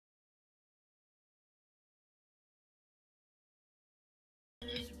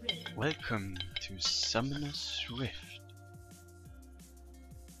Welcome to Summoner's Rift.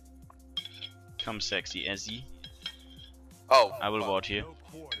 Come sexy Ezzy. Oh, I will ward here.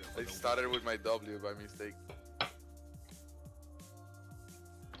 I started with my W by mistake.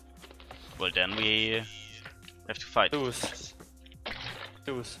 Well then we have to fight. Deuce.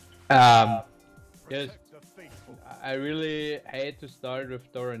 Yes, I really hate to start with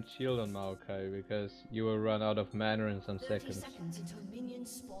Thor and Shield on Maokai because you will run out of mana in some seconds.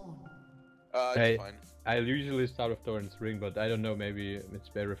 It's fine. I usually start with Thor and Ring, but I don't know, maybe it's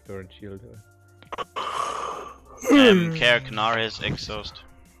better with Thor and Shield. Knar has exhaust.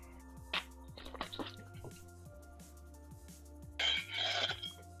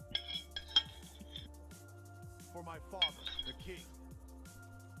 For my father, the king.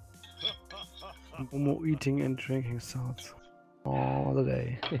 Momo eating and drinking salts all the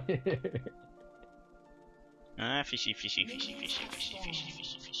day. Fishy.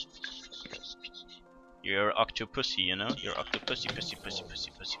 You're octopussy, you know? You're octopussy, pussy.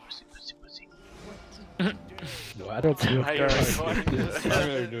 What? That's your Are you recording this? What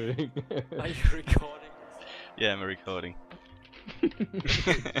are you doing? Are you recording? Yeah, I'm recording.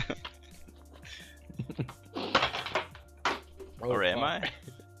 Or am I?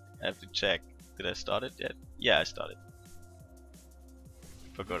 I have to check. Did I start it yet? Yeah, I started.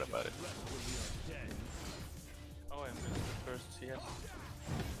 Forgot about it. Oh, I missed the first CS.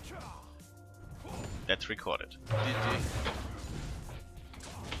 That's recorded. GG.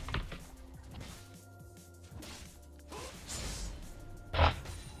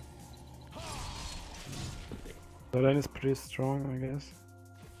 The lane is pretty strong, I guess.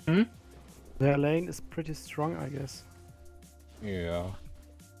 The lane is pretty strong, I guess. Yeah.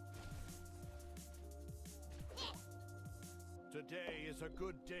 Today is a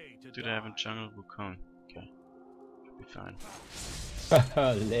good day to Did I have a jungle Wukong? Okay. Should be fine.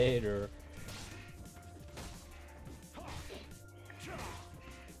 Later.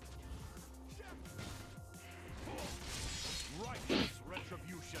 righteous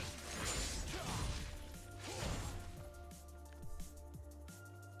retribution.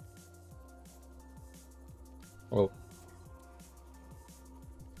 Oh.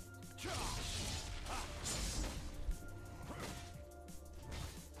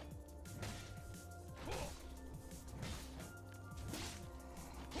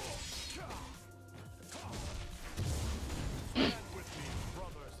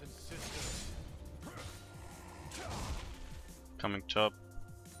 Coming top.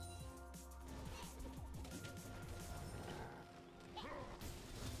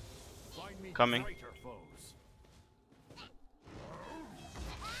 Coming.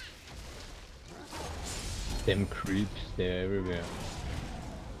 Them creeps, they're everywhere.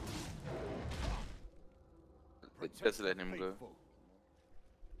 Just let him go.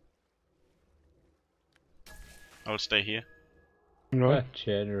 I'll stay here. No.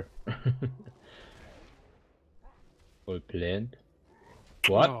 Cheddar. All planned.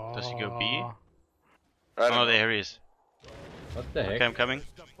 What? Does he go B? I don't Oh, know. there he is. What the heck? Okay, I'm coming.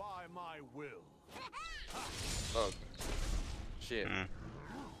 Oh. Shit.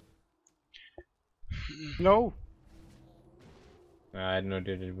 No! I didn't know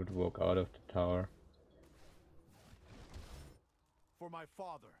that it would walk out of the tower. For my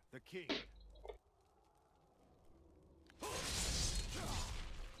father, the king.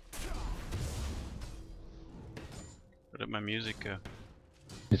 Where did my music go?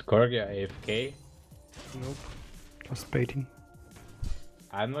 Is Korgia AFK? Nope. Just baiting.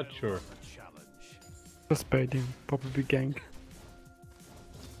 I'm not sure. Just baiting. Probably gank.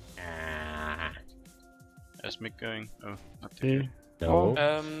 How's Mick going? Oh, not too Yeah. good. No.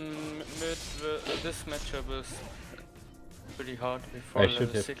 This matchup is pretty hard before I level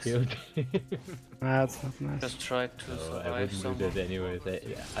should have 6. killed him. That's not nice. Just try to No, I survive wouldn't do somehow. that anyways.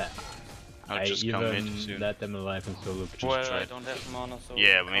 I'll I just come in even soon. let them alive and solo kill. Well, try I it. don't have mana, so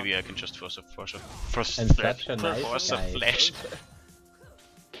Yeah, I maybe I can't. can just force a And such a nice force a guy. flash.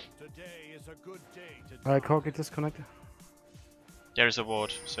 Today is a good day to Corki disconnected. There is a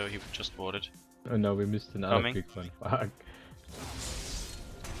ward, so he just warded. Oh no, we missed another Coming. big one. Fuck.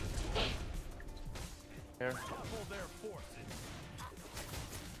 Here. double their forces.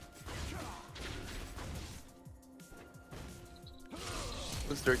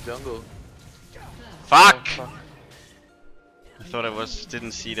 Who's their jungle? Fuck! Oh, fuck. I thought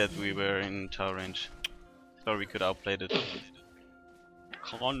didn't see that we were in tower range. Thought we could outplay it.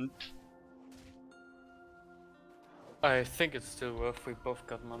 Can't. I think it's still worth. We both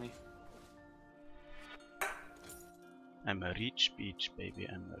got money. I'm a rich peach, baby.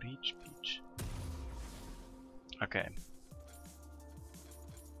 I'm a rich peach. Okay.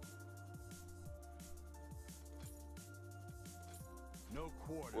 No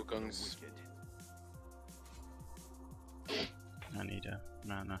quarter for the Wukongs. wicked. I need a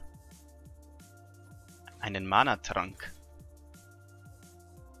Mana. Einen Mana-Trank.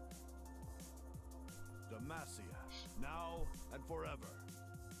 Demacia, now and forever.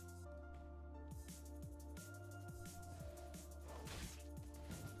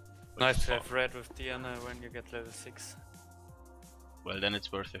 Nice to have red with Diana when you get level 6. Well, then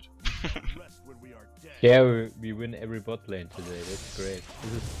it's worth it. Rest when we are dead. Yeah, we win every bot lane today. That's great.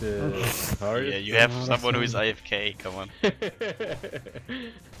 This is the hardest. Yeah, you have that's someone who is fine. AFK, come on.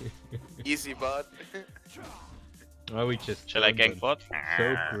 Easy bot. Oh, we just. Shall I joined gank one. bot?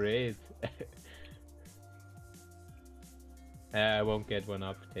 So great. I won't get one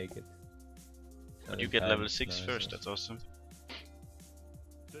up. Take it. But you get level 6 first, that's awesome.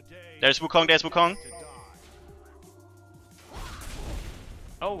 Today, There's Wukong, there's Wukong! to die.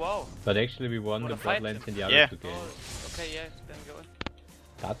 Oh wow. But actually, we won Wanna the fight bot lanes them? in the other Yeah. two games. Oh, okay, yeah, then go on.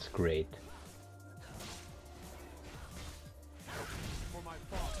 That's great. For my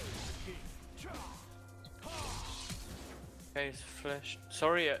father, the king. Okay, it's flash.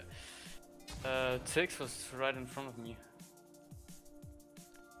 Sorry, Tix was right in front of me.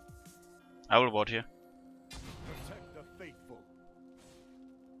 I will ward here. Protect the faithful.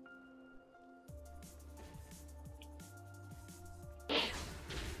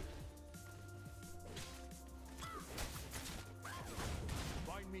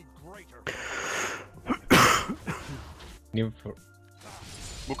 Find me greater. New for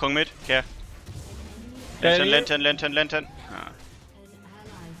Wukong mid, care. Danny. Lantern, lantern, lantern, lantern. Ah.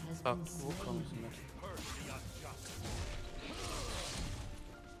 Fuck, Wukong is mid.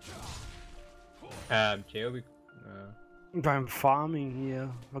 Geo, we. I'm farming here.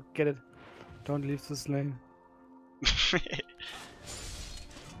 Forget it. Don't leave this lane.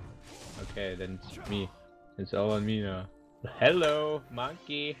 Okay, then it's me. It's all on me now. Hello,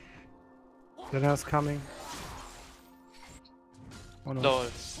 monkey. Lena's coming. Oh no. Lol.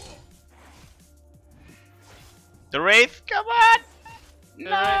 The Wraith, come on! The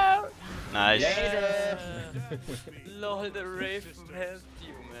No! Nice. Yeah. Lol, the Wraith helped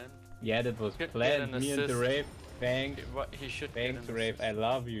you, man. Yeah, that was Get planned. an Me and the assist. Wraith. Bang. He should Bang get the an Wraith. I assist.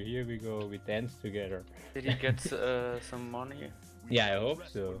 love you. Here we go. We dance together. Did he get some money? Yeah, I hope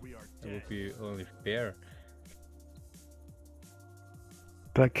so. We are That would dead. be only fair.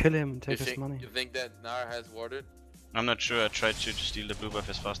 But kill him and You take his think, money. you think that Nar has warded? I'm not sure, I tried to steal the blue buff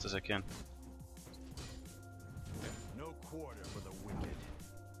as fast as I can. No quarter for the wicked.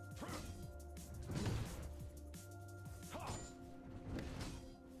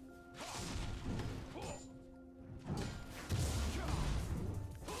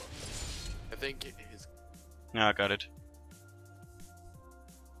 I think his Yeah, I got it.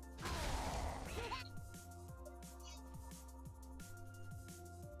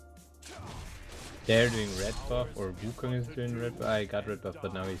 They're doing red buff, or Wukong is doing red buff. I got red buff,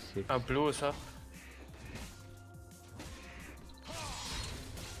 but now he's sick. Blue is up.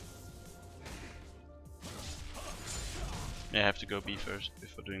 Yeah, I have to go B first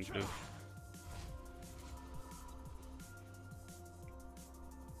before doing blue.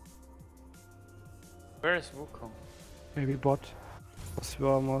 Where is Wukong? Maybe bot. Because we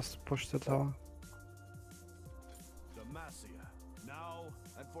almost pushed the tower. Demacia, now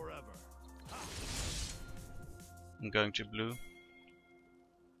and forever. I'm going to blue.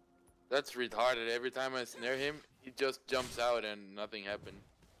 that's retarded. Every time I snare him, he just jumps out and nothing happened.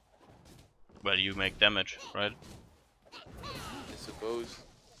 Well, you make damage, right? I suppose.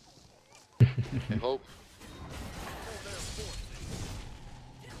 I hope.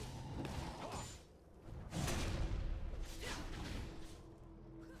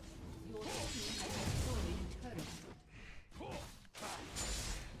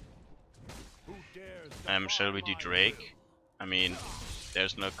 Who dares Shall we do Drake? I mean,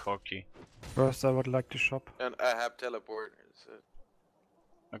 there's no Corki. First, I would like to shop. And I have teleport. So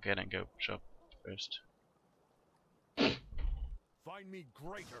Okay, then go shop first. find me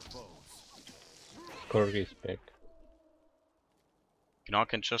greater foes? Corgi is back. Gnar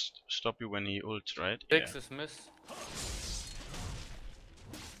can just stop you when he ults, right? Six is miss.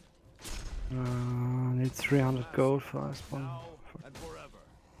 Need 300 gold for us one. Now and forever.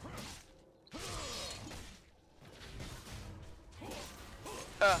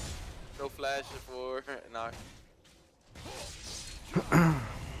 ah, no flash for Nar.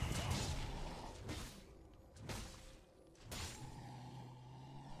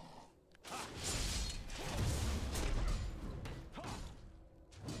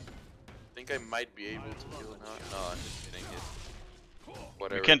 I think I might be able to kill Nar. No, I'm just kidding.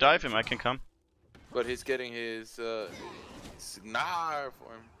 Whatever. You can dive him, I can come. But he's getting his Snar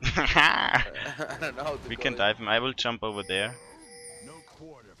for him. I don't know how to We call can it. dive him. I will jump over there. No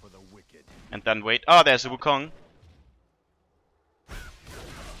quarter for the wicked. And then wait. Oh, there's a Wukong.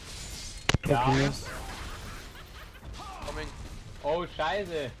 Yes. Coming. Oh,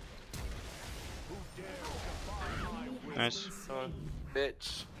 scheiße! Who dares defy my will? Nice.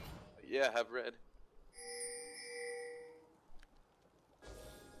 Bitch. Yeah, have red.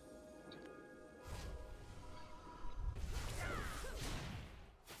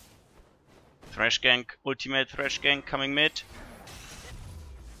 Thresh Gank, ultimate Thresh Gank coming mid.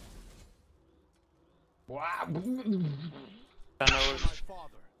 Wow. My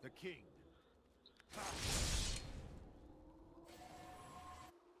father, the king.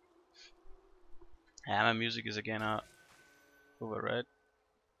 Yeah, my music is again out. Over red.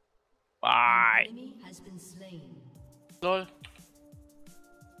 Bye. Enemy has been slain. LOL.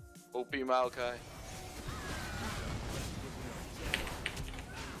 OP Maokai.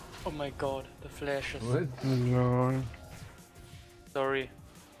 Oh my god, the flashes. What? No. Sorry.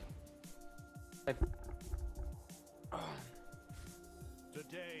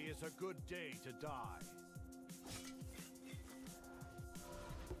 Today is a good day to die.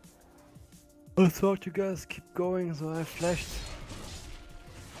 I thought you guys keep going, so I flashed.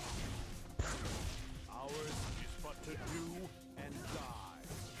 Ours is but to do and die.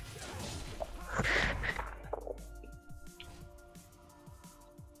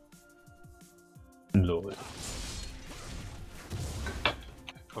 LOL.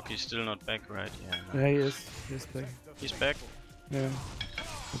 Cocky's still not back, right? Yeah. No. Yeah, he is. He's back. He's back. Yeah.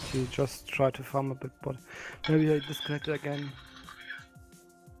 But he just tried to farm a bit, but maybe I disconnected again.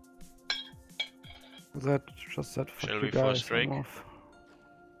 That just said fuck Shall you we guys, force Drake? I'm off.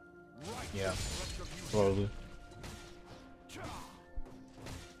 Yeah. Probably.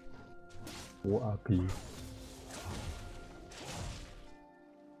 OAP.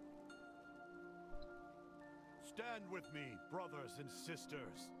 Stand with me, brothers and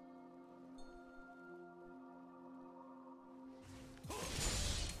sisters.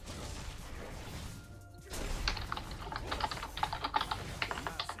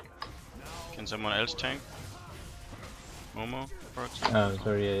 Can someone else tank? Momo, for example? Oh,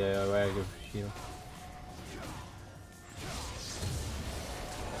 sorry, yeah, where I give shield.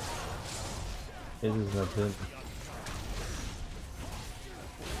 This is not him.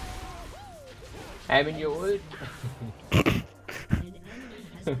 I'm in your ult. An enemy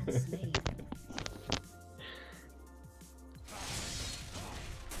has been slain.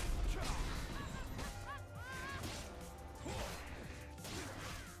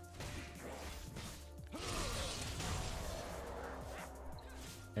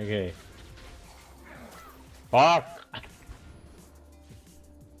 Okay. Fuck!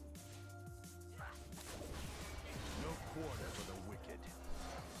 No quarter for the wicked.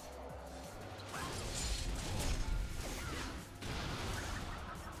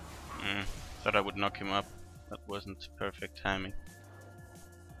 Thought I would knock him up. That wasn't perfect timing.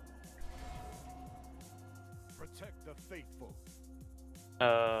 Protect the faithful.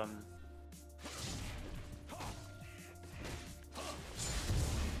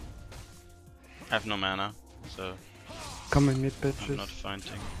 I have no mana, so Come in mid, I'm bitches. not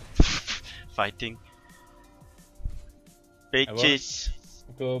fighting. Fighting. Bitches!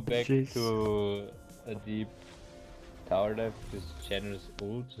 Go back Jeez. to a deep tower dive because Channel's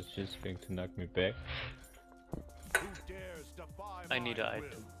ult is just going to knock me back. Who dares defy I need my an will?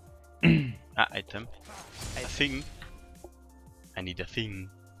 item. Item. A thing. I need a thing.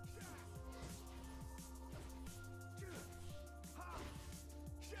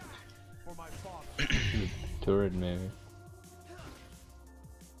 For my father. Turret maybe.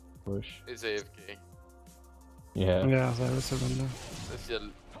 Push. It's AFK. Yeah. Yeah, so I will surrender.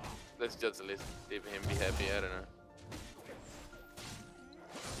 Let's just let him be happy. I don't know.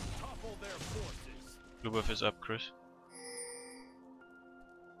 Topple their forces. Blue buff is up, Chris.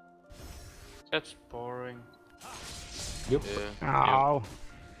 That's boring. Yep. Yeah. Ow!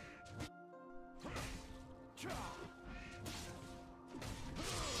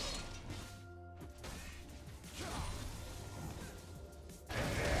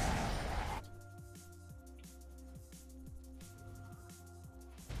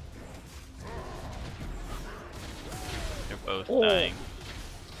 You're both Oh. dying.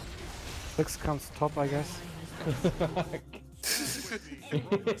 6 comes top, I guess.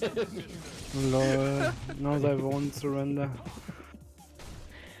 Lol. No, they won't surrender.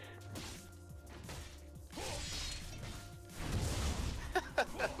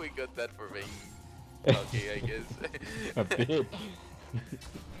 We got that for being lucky, I guess. A bitch.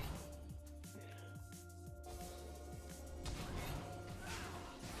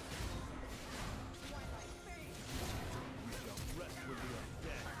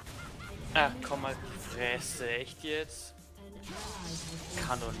 Ach komm mal, Fresse, echt jetzt?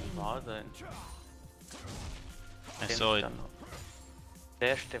 Kann doch nicht wahr sein. I saw it. Der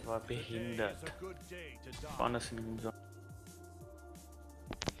erste war behindert. Woanders in dem so.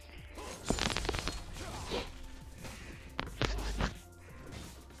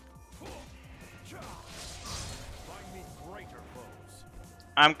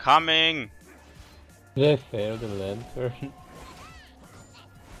 I'm coming! Did I fail the lantern?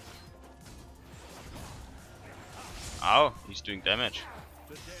 Ow, he's doing damage.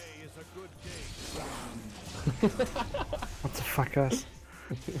 What the fuck, guys?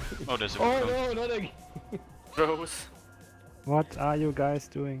 Oh, there's a Oh Wukong. no, not again! Rose. What are you guys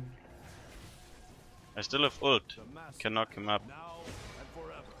doing? I still have ult. Can knock him up.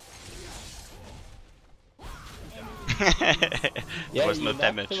 Yeah, was you no knocked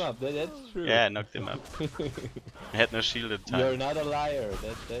damage. him up, that's true. Yeah, I knocked him up. I had no shield at the You're time. not a liar,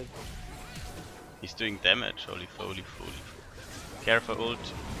 that's... He's doing damage. Holy holy. Careful ult.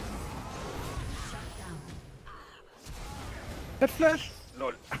 That flash!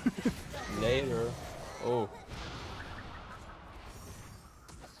 Lol. Later. Oh.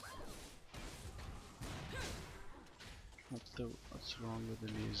 What's wrong with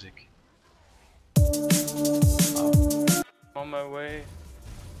the music? On my way.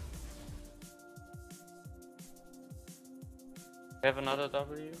 Have another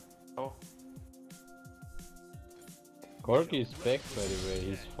W? Oh. Corky is back, by the way,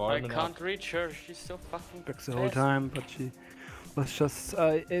 he's I farming can't up. reach her, she's so fucking Back the whole fast. time, but she was just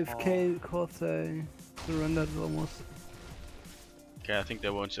AFK because I surrendered almost. Okay, I think they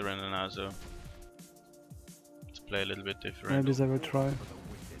won't surrender now, so let's play a little bit different. Maybe they will try. Your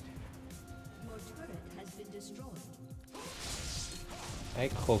turret has been destroyed.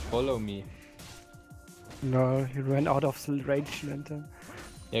 Echo, follow me. No, he ran out of the range lantern.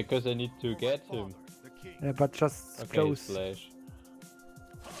 Yeah, cause I need to get him. Yeah, but just Okay, close. flash.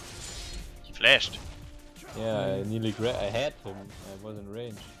 He flashed. Yeah, I nearly I had him, I was in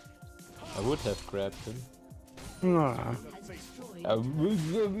range. I would have grabbed him. Nah. Has destroyed.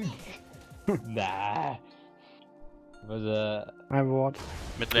 Nah. It was a... I ward.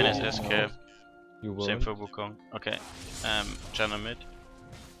 Mid lane Oh. is SK. You Same won't. for Wukong. Okay. Janna mid.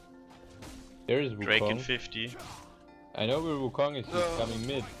 There is Drake in Wukong. 50. I know where Wukong is, he's coming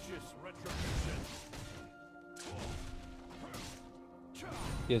mid.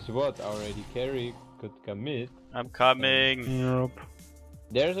 Guess what, our AD carry could come mid. I'm coming. Nope.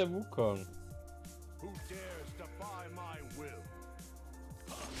 There's a Wukong. Who dares defy my will?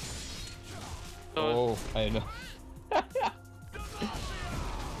 Oh, I know.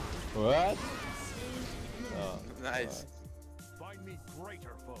 What? Oh, Nice. Find me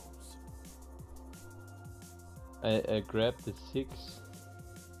greater foes. I grabbed the 6.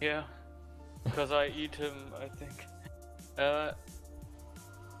 Yeah. Because I eat him, I think.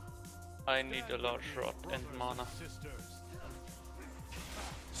 I need a large rod and mana. Sisters.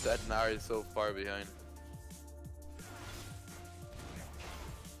 That Nara is so far behind.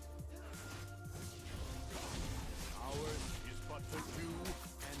 Ours is but to do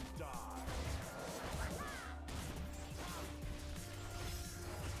and die.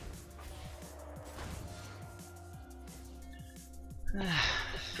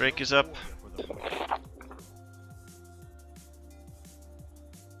 Drake is up.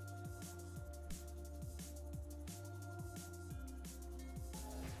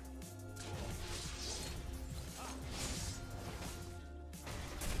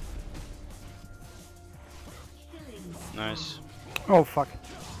 Nice. Oh fuck.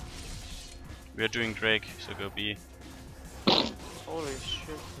 We are doing Drake, so go B. Holy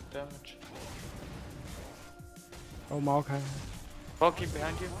shit, the damage. Oh Maokai. Rocky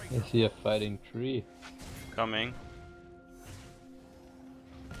behind you. I see a fighting tree. Coming.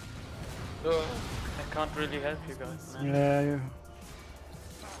 I can't really help you guys, man. Yeah, you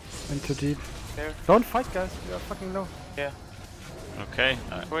went too deep. There. Don't fight, guys. You are fucking low. Yeah. Okay.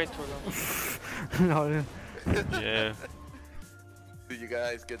 Way too long. No, Yeah. Did you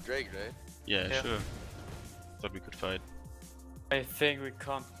guys get Drake, right? Yeah, Yeah. sure. Thought we could fight. I think we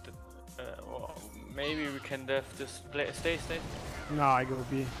can't. Well, maybe we can just stay. no, I go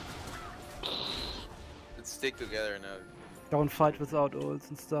B. Let's stick together now. Don't fight without ults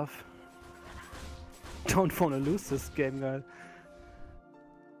and stuff. Don't wanna lose this game, guys.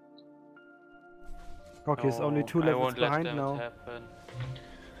 Rocky is only 2 I levels won't let behind them now. happen.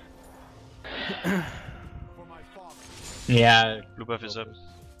 For my father. Yeah. Blue buff is up.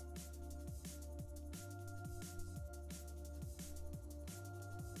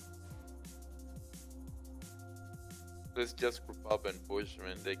 Let's Let's just group up and push,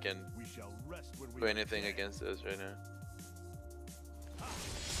 man. They can We shall rest when we do anything against us right now.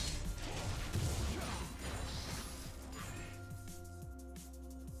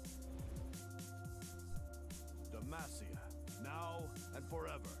 Demacia, now and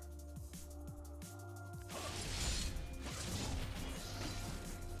forever.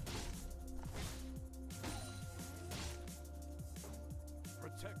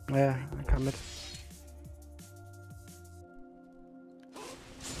 Protect the Yeah, faithful. I commit.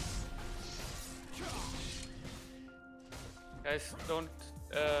 Guys, don't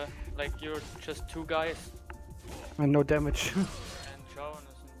like you're just two guys And no damage. and Jarvan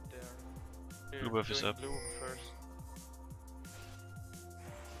isn't there. We're Blue buff is doing up. Blue first.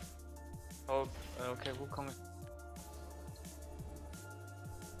 Oh, okay, Wukong is.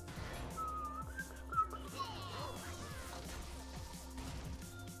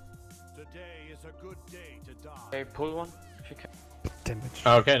 Today is a good day to die. Okay, pull one if you can. Damage.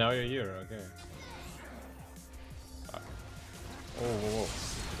 Okay, now you're here. Okay. Oh, whoa,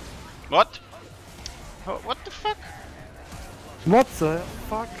 whoa. What? Oh, what the fuck? What the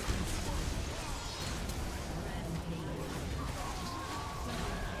fuck?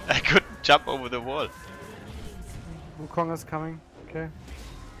 I couldn't jump over the wall. Wukong is coming. Okay.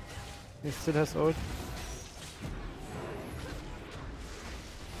 He still has ult.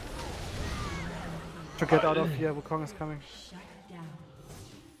 To get out of here, Wukong is coming. Shut down.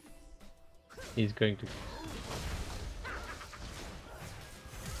 He's going to.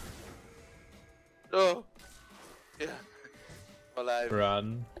 Oh! Yeah. Alive.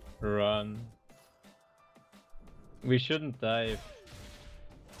 Run, run. We shouldn't dive.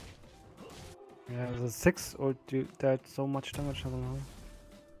 Yeah, the 6 ult did so much damage, I don't know.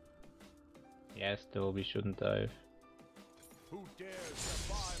 Yes, still we shouldn't dive. Who dares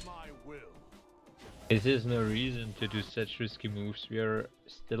defy my will? This is no reason to do such risky moves. We are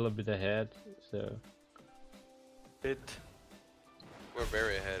still a bit ahead, so. Bit. We're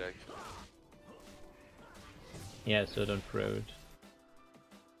very ahead, actually. Yeah, so don't throw it.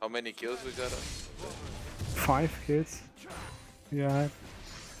 How many kills we got? 5 kills. Yeah.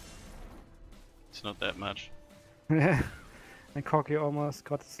 It's not that much. Yeah. And Corki almost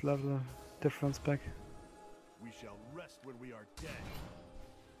got his level difference back. We shall rest when we are dead.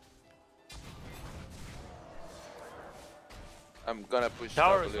 I'm gonna push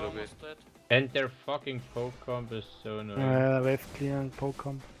Tower up a is little bit. almost dead. And their fucking poke comp is so annoying. Wave clear and poke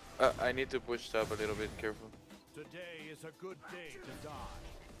comp. I need to push top a little bit, careful. Today is a good day to die.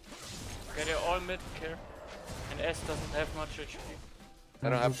 Okay, they're all mid care. And S doesn't have much HP. I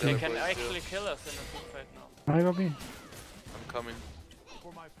don't have They teleport can still. actually kill us in a team fight now. I will be. I'm coming.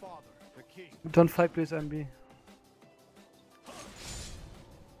 For my father, the king. Don't fight please, MB.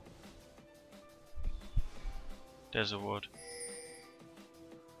 There's a ward.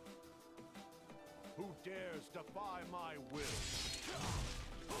 Who dares defy my will?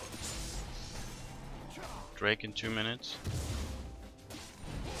 Drake in 2 minutes.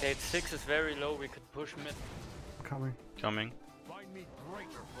 Stage 6 is very low, we could push mid. Coming. Coming. Find me greater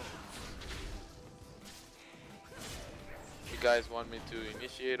foes. You guys want me to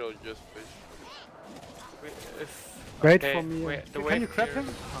initiate or just push? If Wait okay, for me. wait, the Can wave you grab here-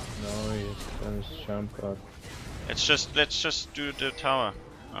 him? No, he's gonna jump up. Let's just do the tower.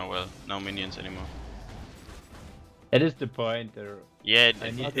 Oh well, no minions anymore. That is the point. There. Yeah,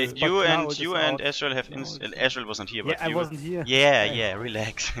 I need you to- But now and it you is and out. Ezreal have Now it's- Ezreal wasn't here, but Yeah, I you. wasn't here. Yeah, yeah,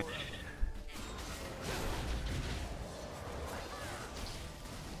 relax.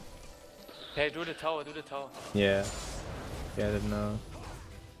 Okay, do the tower, do the tower. Yeah. Get it now.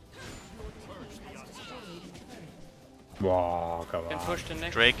 Wow, come Can on. push the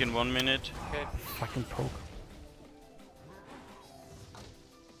next. Drake in 1 minute. Okay. Fucking poke.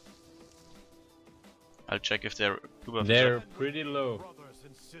 I'll check if they're blue buff is They're up. pretty low. Brothers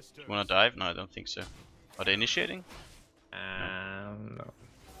and sisters. You wanna dive? No, I don't think so. Are they initiating? No.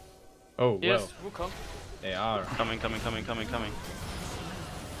 Oh, Yes, well, Wukong. they are. Coming.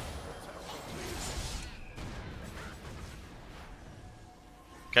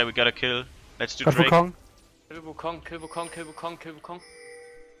 Okay, we got a kill. Let's do Got Drake. Wukong. Kill Wukong, kill Wukong, kill Wukong, kill Wukong.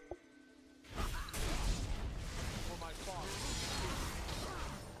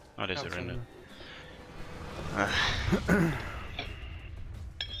 Oh, there's a Okay. render.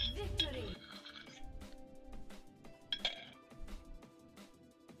 Victory.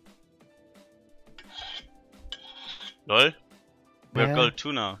 LOL? We're Yeah. gold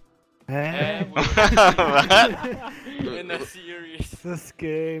 2 now. Eh? What? In a series. This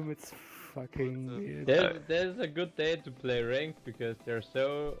game, it's fucking weird. There's a good day to play ranked because there's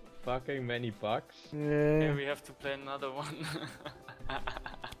so fucking many bugs. Yeah, Yeah. we have to play another one.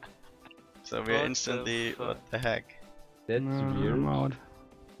 So What we're the instantly. fuck? What the heck? That's No, weird. I'm out.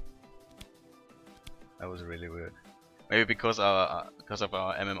 That was really weird. Maybe because of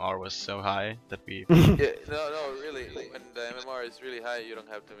our MMR was so high that we. Yeah, no, really. When the MMR is really high, you don't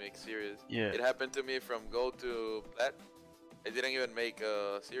have to make serious. Yeah. It happened to me from gold to plat. I didn't even make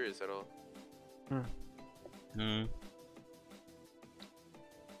serious at all. Hmm.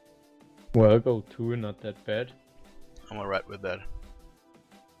 Well, gold 2, not that bad. I'm alright with that. Yeah,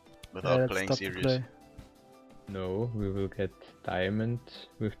 Without let's playing stop the serious. play. No, we will get diamond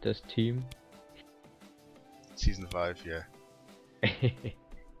with this team. Season 5, yeah.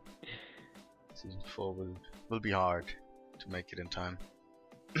 Season 4 will be hard to make it in time.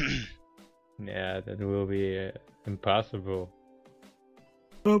 Yeah, that will be impossible.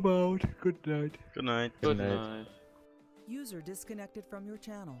 I'm out. Good night. Good night. Good night. night. User disconnected from your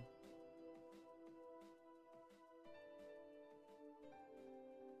channel.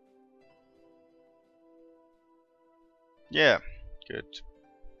 Yeah, good.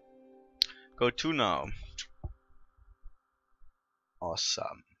 Go to now.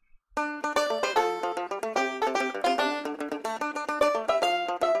 Awesome.